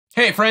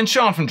Hey friends,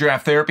 Sean from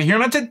Draft Therapy here,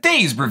 and on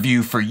today's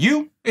review for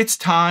you, it's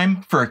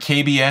time for a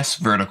KBS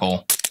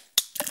vertical.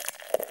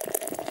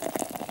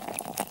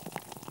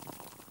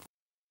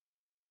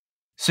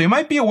 So you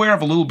might be aware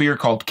of a little beer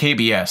called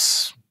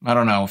KBS. I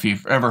don't know if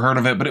you've ever heard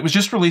of it, but it was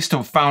just released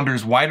to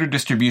Founder's wider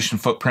distribution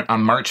footprint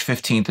on March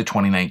 15th of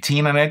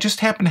 2019, and I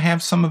just happen to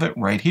have some of it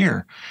right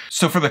here.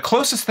 So for the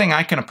closest thing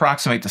I can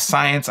approximate to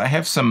science, I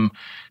have some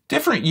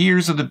different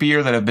years of the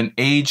beer that have been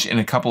aged in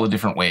a couple of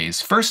different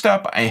ways. First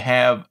up, I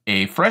have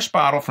a fresh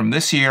bottle from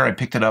this year. I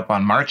picked it up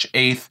on March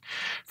 8th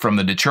from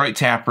the Detroit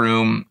Tap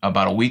Room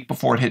about a week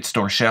before it hit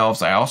store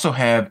shelves. I also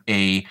have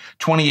a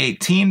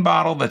 2018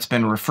 bottle that's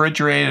been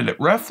refrigerated at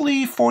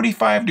roughly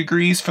 45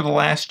 degrees for the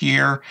last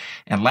year.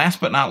 And last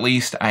but not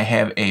least, I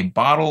have a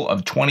bottle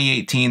of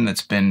 2018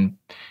 that's been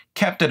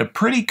kept at a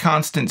pretty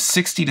constant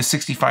 60 to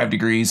 65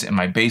 degrees in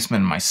my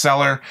basement in my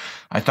cellar.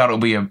 I thought it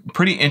would be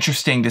pretty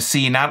interesting to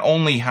see not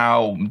only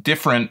how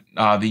different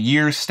the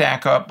years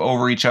stack up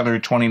over each other,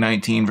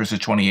 2019 versus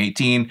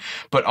 2018,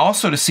 but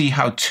also to see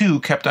how two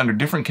kept under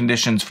different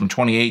conditions from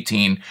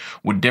 2018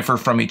 would differ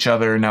from each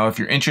other. Now, if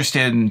you're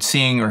interested in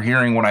seeing or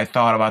hearing what I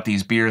thought about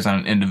these beers on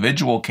an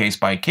individual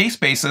case-by-case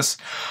basis,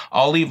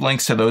 I'll leave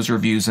links to those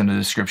reviews in the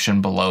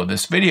description below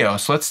this video.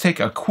 So let's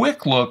take a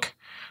quick look,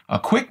 a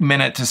quick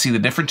minute to see the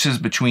differences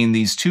between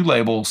these two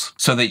labels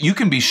so that you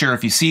can be sure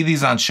if you see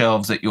these on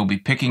shelves that you'll be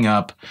picking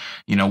up,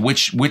 you know,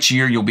 which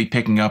year you'll be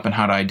picking up and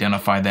how to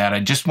identify that. I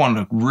just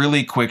wanted a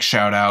really quick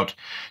shout out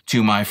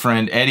to my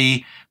friend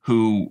Eddie,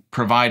 who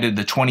provided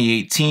the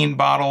 2018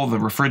 bottle, the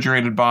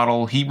refrigerated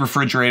bottle. He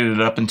refrigerated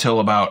it up until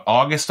about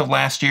August of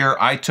last year.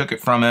 I took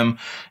it from him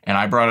and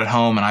I brought it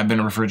home, and I've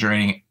been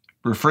refrigerating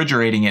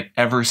it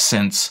ever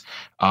since.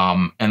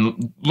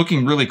 And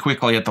looking really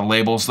quickly at the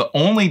labels, the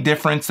only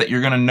difference that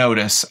you're going to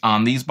notice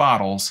on these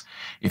bottles,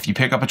 if you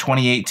pick up a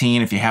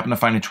 2018, if you happen to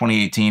find a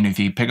 2018, if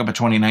you pick up a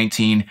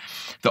 2019,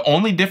 the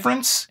only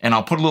difference, and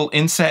I'll put a little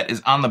inset,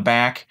 is on the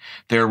back.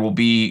 There will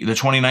be, the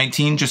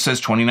 2019 just says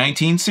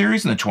 2019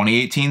 series, and the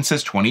 2018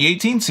 says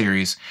 2018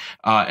 series.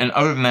 And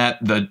other than that,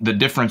 the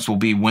difference will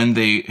be when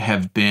they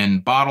have been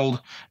bottled.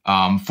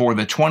 For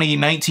the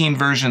 2019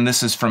 version,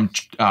 this is from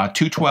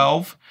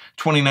 212.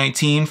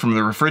 2019 from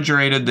the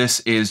refrigerated, this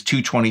is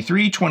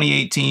 223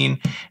 2018,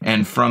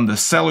 and from the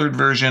cellared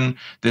version,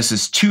 this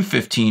is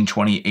 215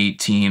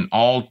 2018,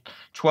 all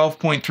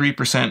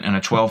 12.3% and a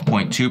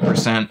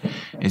 12.2%.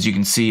 As you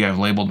can see, I've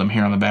labeled them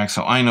here on the back,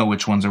 so I know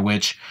which ones are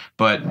which.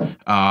 But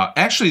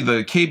actually,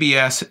 the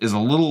KBS is a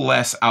little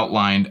less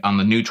outlined on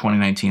the new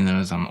 2019 than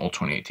it is on the old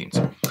 2018.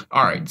 So,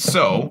 all right,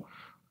 so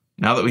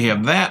now that we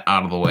have that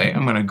out of the way,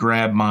 I'm going to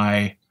grab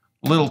my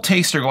little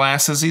taster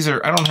glasses. These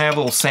are, I don't have a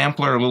little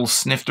sampler or little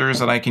snifters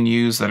that I can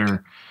use that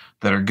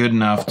are good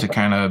enough to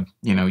kind of,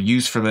 you know,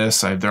 use for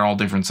this. They're all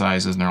different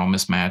sizes and they're all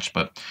mismatched,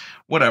 but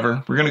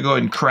whatever. We're going to go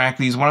ahead and crack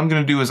these. What I'm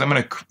going to do is I'm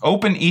going to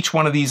open each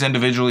one of these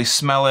individually,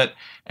 smell it,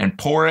 and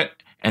pour it.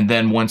 And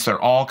then once they're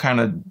all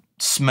kind of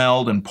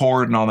smelled and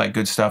poured and all that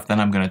good stuff, then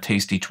I'm going to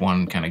taste each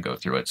one and kind of go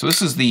through it. So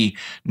this is the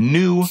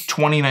new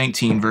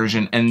 2019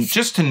 version. And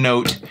just to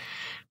note,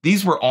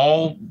 these were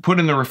all put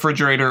in the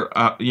refrigerator.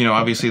 You know,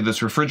 obviously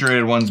this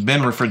refrigerated one's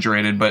been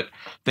refrigerated, but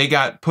they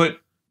got put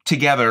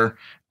together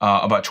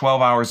about 12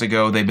 hours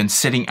ago. They've been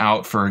sitting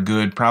out for a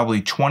good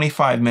probably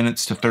 25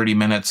 minutes to 30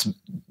 minutes.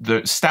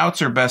 The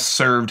stouts are best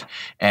served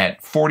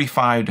at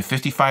 45 to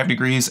 55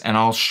 degrees, and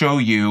I'll show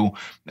you,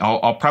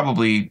 I'll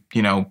probably,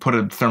 you know, put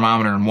a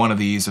thermometer in one of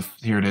these,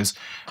 here it is,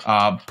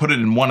 put it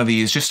in one of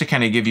these just to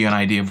kind of give you an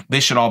idea of, they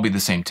should all be the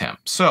same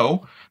temp.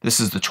 So this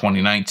is the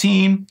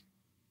 2019.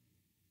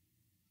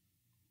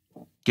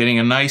 Getting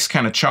a nice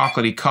kind of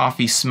chocolatey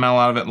coffee smell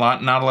out of it.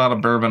 Not a lot of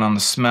bourbon on the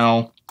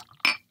smell.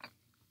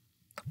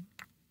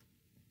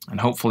 And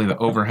hopefully the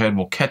overhead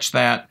will catch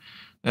that.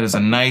 That is a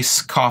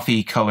nice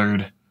coffee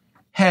colored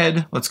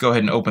head. Let's go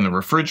ahead and open the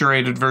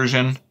refrigerated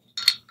version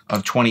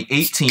of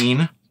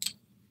 2018.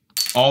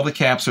 All the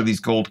caps are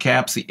these gold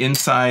caps. The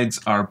insides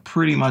are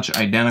pretty much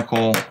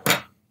identical.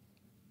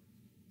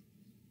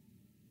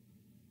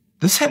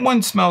 This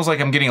one smells like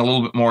I'm getting a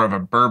little bit more of a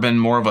bourbon,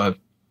 more of a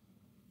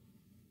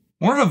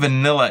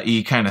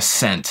vanilla-y kind of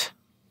scent.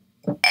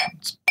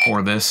 Let's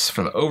pour this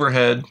for the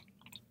overhead.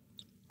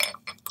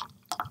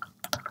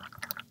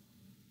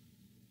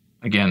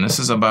 Again, this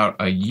is about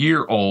a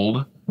year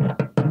old.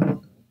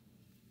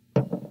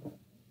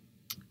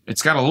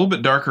 It's got a little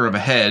bit darker of a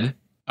head.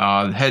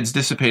 The head's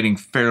dissipating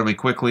fairly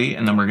quickly,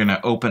 and then we're going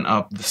to open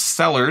up the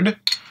cellared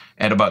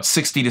at about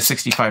 60 to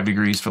 65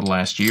 degrees for the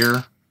last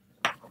year.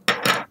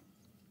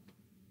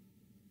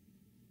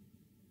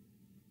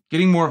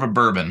 Getting more of a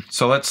bourbon,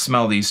 so let's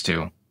smell these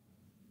two.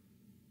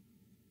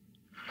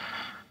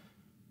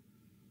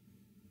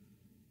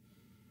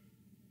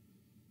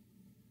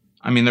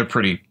 I mean, they're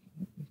pretty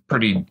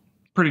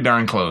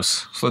darn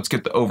close. So let's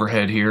get the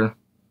overhead here.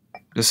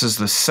 This is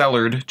the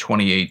Cellared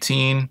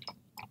 2018.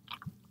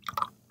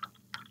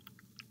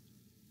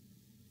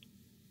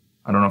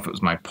 I don't know if it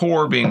was my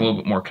pour being a little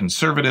bit more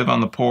conservative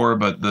on the pour,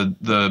 but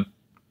the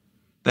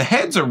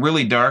heads are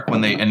really dark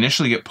when they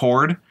initially get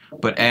poured,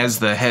 but as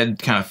the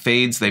head kind of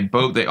fades, they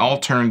all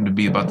turn to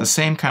be about the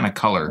same kind of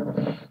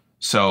color.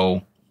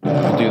 So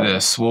we'll do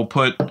this. We'll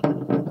put,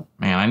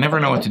 man, I never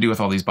know what to do with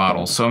all these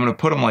bottles. So I'm going to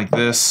put them like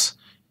this.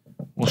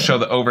 We'll show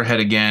the overhead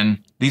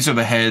again. These are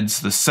the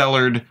heads, the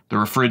cellared, the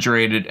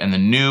refrigerated, and the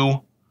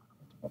new.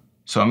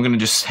 So I'm going to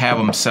just have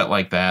them set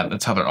like that.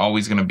 That's how they're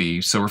always going to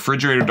be. So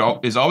refrigerated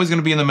is always going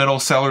to be in the middle.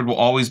 Cellared will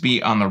always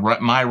be on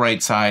my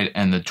right side,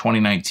 and the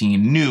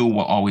 2019 new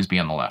will always be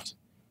on the left.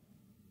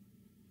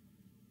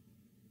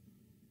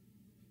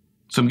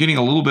 So I'm getting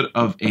a little bit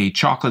of a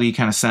chocolatey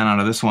kind of scent out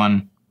of this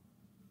one.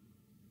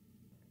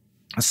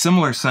 A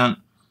similar scent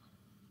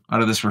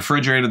out of this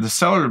refrigerated. The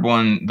cellared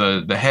one,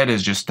 the head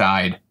has just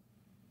died.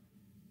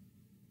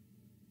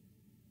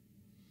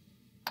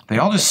 They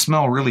all just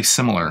smell really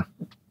similar.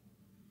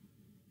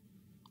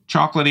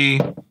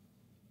 Chocolatey,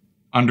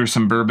 under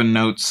some bourbon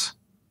notes.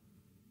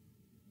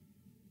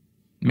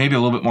 Maybe a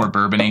little bit more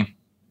bourbony.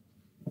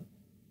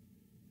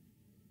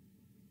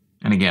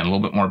 And again, a little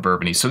bit more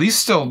bourbony. So these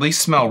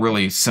smell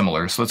really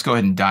similar. So let's go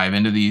ahead and dive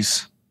into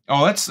these.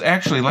 Oh, let's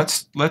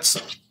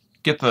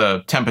get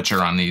the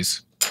temperature on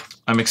these.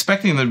 I'm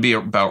expecting them to be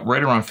about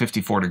right around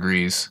 54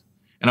 degrees.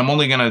 And I'm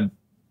only gonna,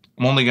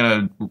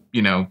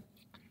 you know,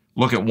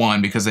 look at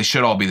one because they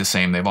should all be the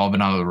same. They've all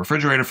been out of the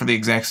refrigerator for the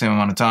exact same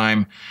amount of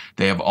time.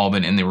 They have all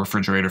been in the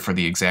refrigerator for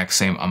the exact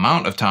same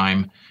amount of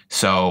time.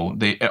 So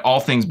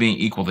all things being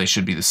equal, they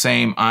should be the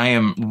same. I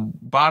am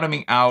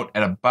bottoming out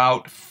at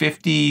about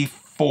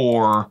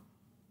 54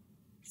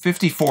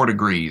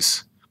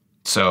 degrees.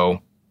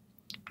 So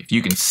if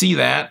you can see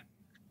that,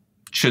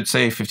 it should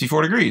say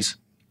 54 degrees.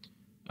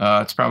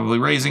 It's probably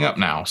raising up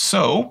now.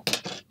 So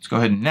let's go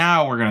ahead and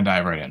now we're going to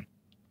dive right in.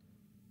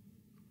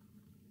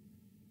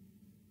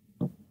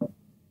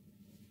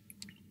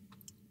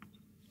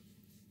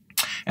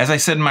 As I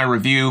said in my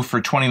review for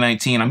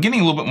 2019, I'm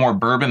getting a little bit more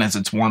bourbon as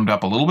it's warmed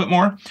up a little bit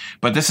more,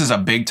 but this is a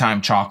big time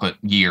chocolate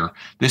year.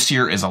 This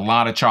year is a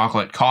lot of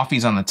chocolate.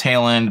 Coffee's on the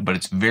tail end, but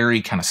it's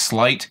very kind of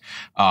slight.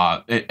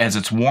 As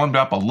it's warmed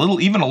up a little,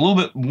 even a little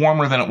bit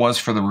warmer than it was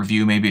for the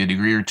review, maybe a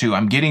degree or two,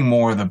 I'm getting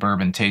more of the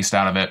bourbon taste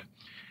out of it.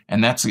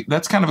 And that's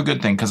kind of a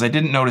good thing because I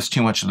didn't notice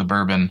too much of the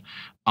bourbon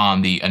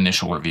on the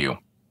initial review.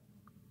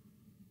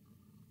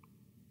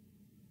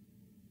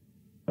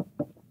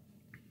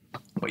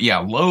 But yeah,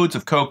 loads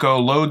of cocoa,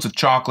 loads of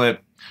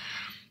chocolate,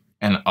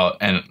 and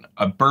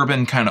a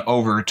bourbon kind of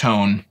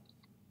overtone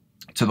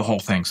to the whole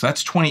thing. So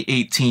that's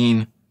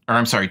 2019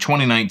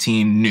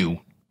 new,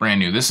 brand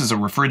new. This is a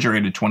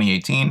refrigerated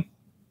 2018.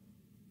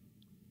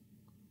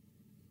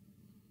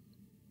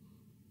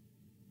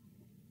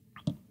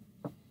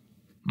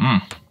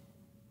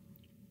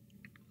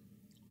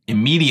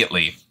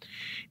 Immediately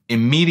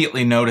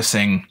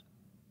noticing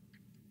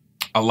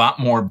a lot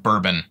more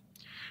bourbon.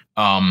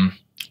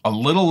 A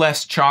little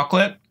less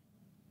chocolate,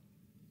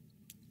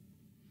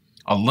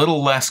 a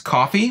little less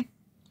coffee,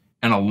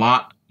 and a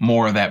lot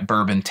more of that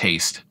bourbon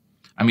taste.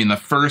 I mean, the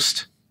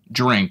first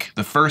drink,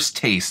 the first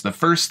taste, the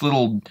first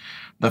little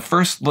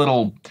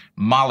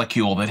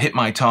molecule that hit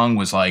my tongue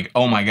was like,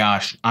 oh my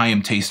gosh, I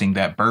am tasting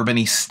that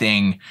bourbony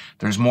sting.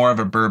 There's more of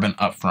a bourbon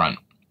up front.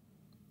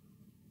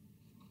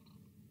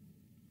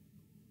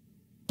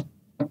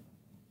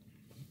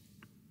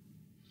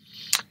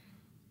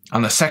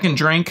 On the second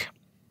drink,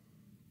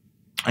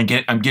 I'm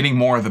getting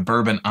more of the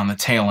bourbon on the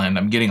tail end.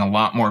 I'm getting a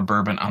lot more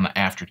bourbon on the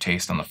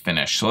aftertaste on the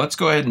finish. So let's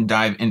go ahead and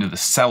dive into the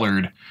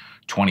Cellared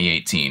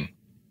 2018.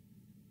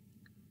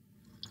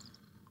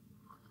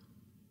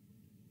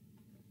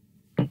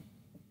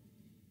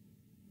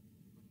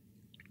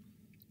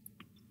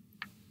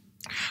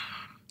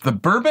 The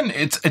bourbon,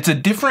 it's a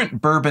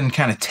different bourbon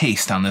kind of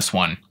taste on this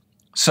one.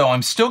 So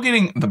I'm still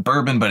getting the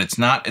bourbon, but it's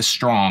not as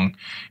strong.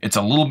 It's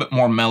a little bit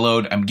more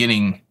mellowed. I'm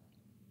getting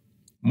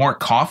more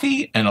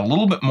coffee and a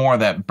little bit more of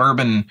that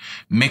bourbon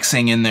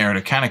mixing in there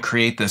to kind of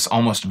create this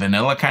almost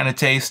vanilla kind of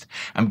taste.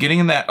 I'm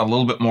getting that a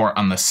little bit more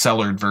on the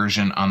cellared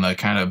version, on the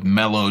kind of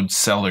mellowed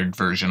cellared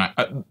version.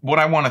 What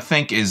I want to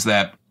think is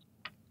that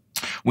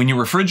when you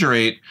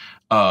refrigerate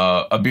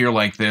a beer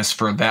like this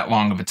for that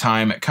long of a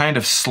time, it kind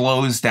of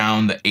slows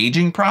down the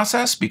aging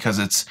process because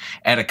it's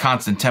at a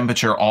constant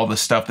temperature. All the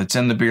stuff that's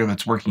in the beer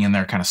that's working in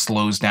there kind of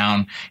slows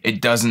down. It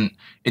doesn't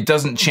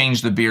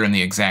change the beer in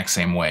the exact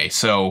same way.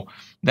 So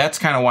that's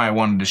kind of why I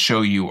wanted to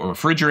show you a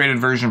refrigerated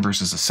version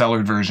versus a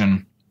cellared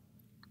version.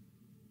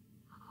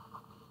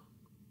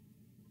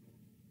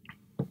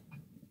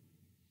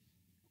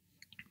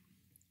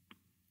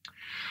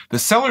 The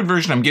cellared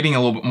version, I'm getting a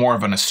little bit more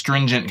of an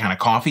astringent kind of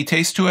coffee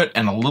taste to it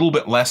and a little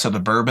bit less of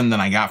the bourbon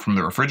than I got from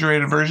the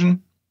refrigerated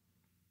version.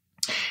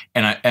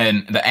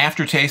 And the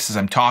aftertaste, as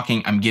I'm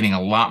talking, I'm getting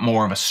a lot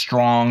more of a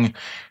strong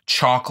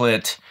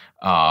chocolate,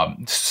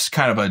 kind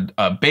of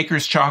a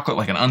baker's chocolate,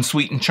 like an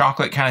unsweetened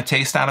chocolate kind of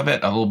taste out of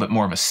it. A little bit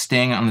more of a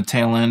sting on the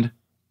tail end.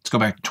 Let's go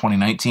back to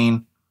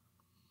 2019.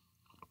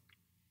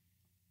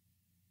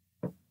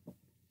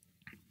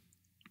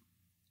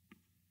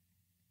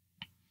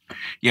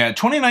 Yeah,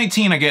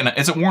 2019, again,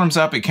 as it warms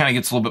up, it kind of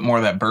gets a little bit more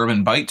of that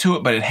bourbon bite to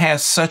it, but it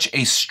has such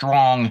a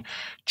strong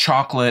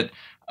chocolate,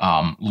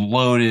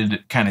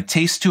 loaded kind of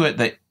taste to it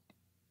that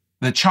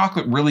the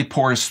chocolate really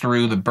pours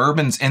through. The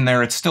bourbon's in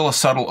there. It's still a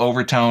subtle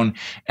overtone.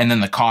 And then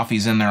the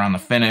coffee's in there on the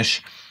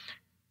finish.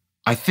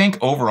 I think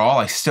overall,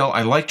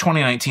 I like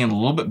 2019 a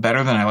little bit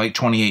better than I like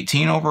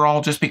 2018 overall,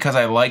 just because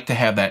I like to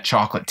have that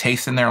chocolate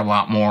taste in there a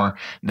lot more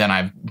than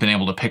I've been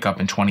able to pick up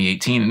in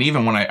 2018. And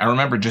even when I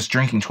remember just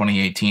drinking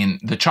 2018,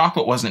 the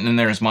chocolate wasn't in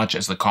there as much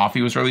as the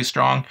coffee was really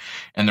strong.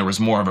 And there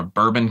was more of a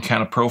bourbon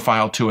kind of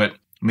profile to it.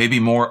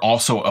 Maybe more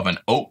also of an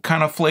oak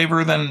kind of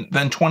flavor than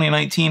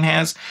 2019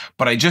 has.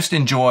 But I just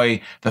enjoy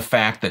the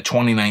fact that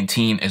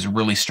 2019 is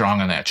really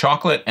strong on that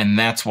chocolate. And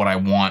that's what I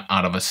want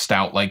out of a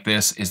stout like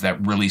this, is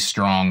that really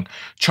strong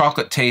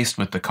chocolate taste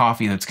with the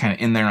coffee that's kind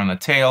of in there on the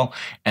tail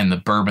and the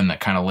bourbon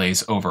that kind of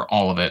lays over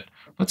all of it.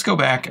 Let's go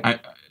back. I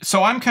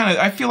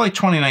feel like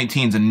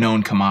 2019 is a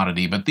known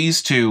commodity, but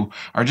these two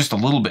are just a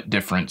little bit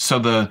different.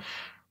 So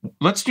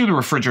let's do the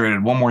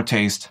refrigerated one more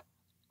taste.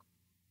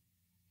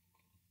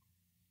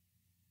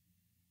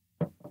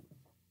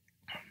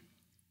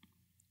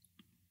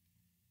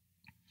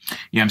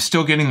 Yeah, I'm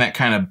still getting that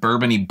kind of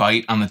bourbony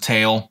bite on the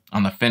tail,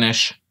 on the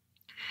finish.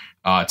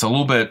 It's a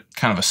little bit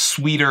kind of a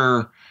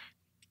sweeter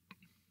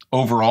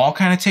overall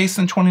kind of taste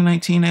than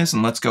 2019 is.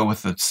 And let's go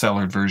with the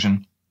cellared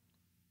version.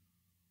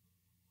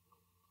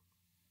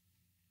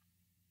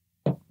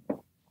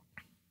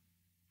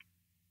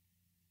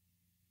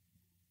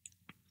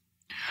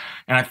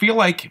 And I feel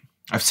like,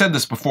 I've said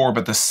this before,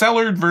 but the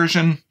cellared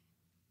version,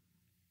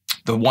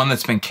 the one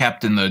that's been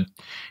kept in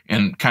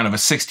kind of a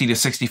 60 to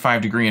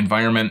 65 degree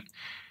environment,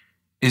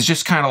 is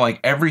just kind of like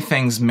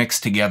everything's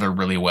mixed together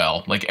really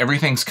well. Like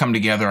everything's come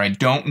together. I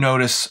don't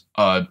notice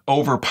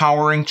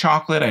overpowering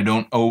chocolate. I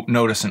don't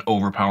notice an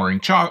overpowering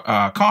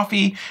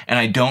coffee, and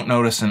I don't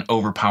notice an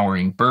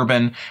overpowering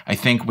bourbon. I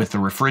think with the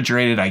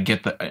refrigerated,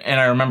 and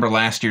I remember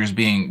last year's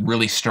being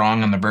really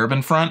strong on the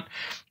bourbon front.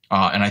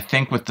 And I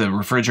think with the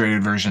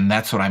refrigerated version,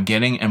 that's what I'm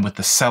getting. And with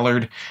the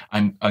cellared,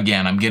 I'm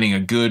getting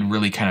a good,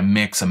 really kind of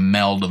mix, a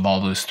meld of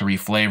all those three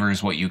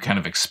flavors, what you kind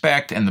of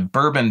expect. And the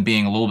bourbon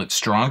being a little bit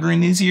stronger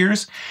in these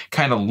years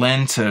kind of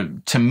lend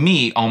to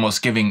me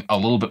almost giving a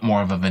little bit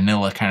more of a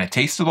vanilla kind of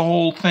taste to the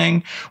whole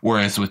thing.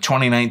 Whereas with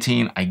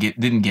 2019, I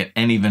didn't get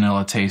any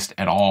vanilla taste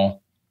at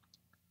all.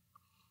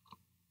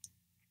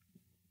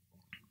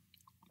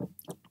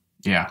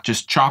 Yeah,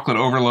 just chocolate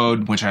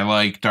overload, which I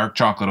like. Dark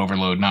chocolate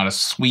overload, not a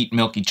sweet,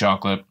 milky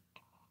chocolate.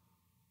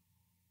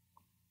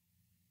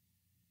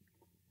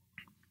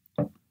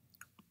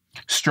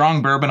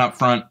 Strong bourbon up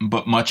front,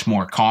 but much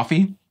more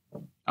coffee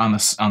on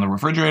the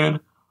refrigerated.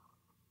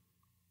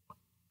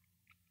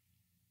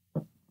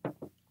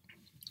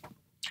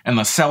 And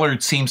the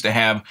cellared seems to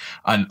have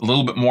a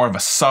little bit more of a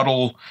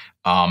subtle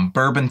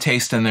bourbon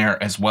taste in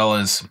there, as well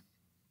as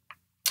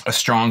a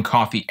strong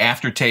coffee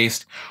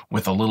aftertaste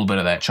with a little bit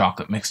of that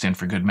chocolate mixed in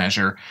for good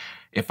measure.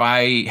 If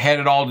I had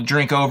it all to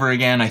drink over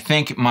again, I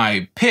think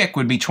my pick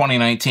would be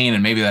 2019,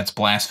 and maybe that's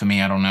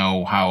blasphemy. I don't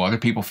know how other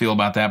people feel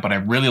about that, but I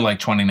really like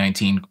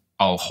 2019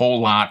 a whole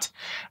lot.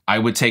 I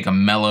would take a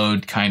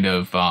mellowed kind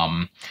of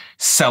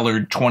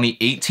cellared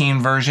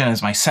 2018 version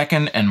as my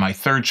second, and my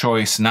third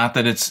choice, not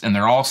that and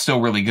they're all still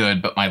really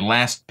good, but my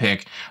last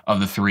pick of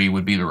the three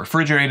would be the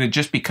refrigerated,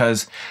 just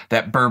because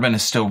that bourbon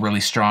is still really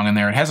strong in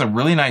there. It has a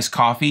really nice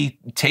coffee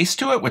taste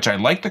to it, which I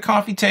like the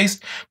coffee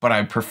taste, but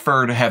I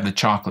prefer to have the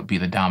chocolate be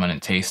the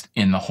dominant taste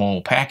in the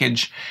whole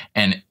package.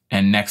 And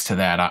next to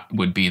that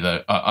would be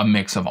a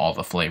mix of all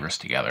the flavors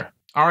together.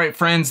 All right,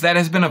 friends, that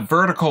has been a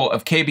vertical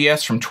of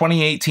KBS from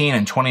 2018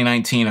 and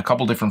 2019, a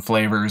couple different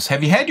flavors.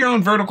 Have you had your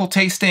own vertical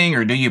tasting,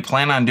 or do you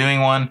plan on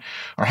doing one?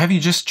 Or have you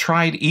just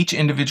tried each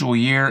individual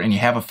year and you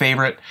have a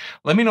favorite?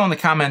 Let me know in the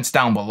comments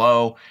down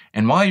below.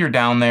 And while you're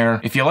down there,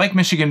 if you like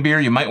Michigan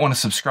beer, you might want to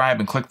subscribe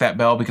and click that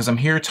bell, because I'm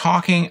here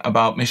talking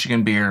about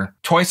Michigan beer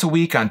twice a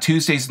week on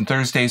Tuesdays and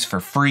Thursdays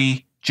for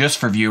free, just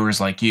for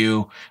viewers like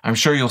you. I'm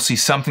sure you'll see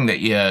something that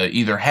you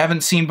either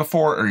haven't seen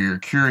before or you're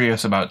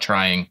curious about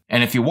trying.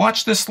 And if you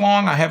watch this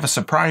long, I have a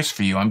surprise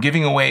for you. I'm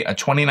giving away a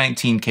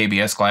 2019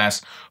 KBS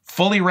glass,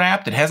 fully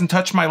wrapped. It hasn't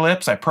touched my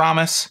lips, I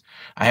promise.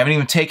 I haven't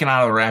even taken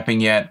out of the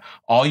wrapping yet.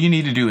 All you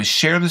need to do is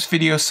share this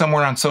video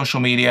somewhere on social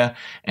media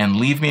and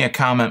leave me a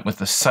comment with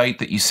the site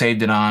that you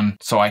saved it on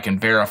so I can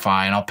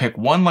verify. And I'll pick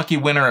one lucky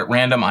winner at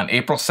random on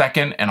April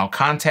 2nd, and I'll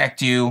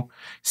contact you,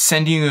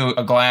 send you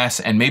a glass,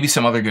 and maybe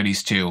some other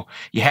goodies too.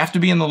 You have to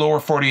be in the lower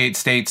 48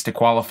 states to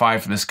qualify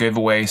for this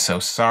giveaway, so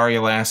sorry,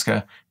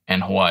 Alaska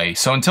and Hawaii.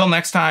 So until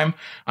next time,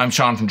 I'm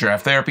Sean from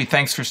Draft Therapy.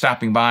 Thanks for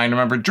stopping by, and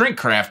remember, drink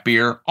craft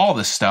beer, all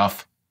this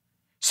stuff.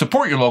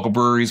 Support your local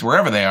breweries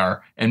wherever they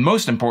are, and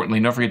most importantly,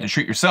 don't forget to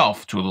treat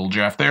yourself to a little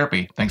draft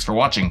therapy. Thanks for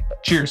watching.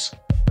 Cheers.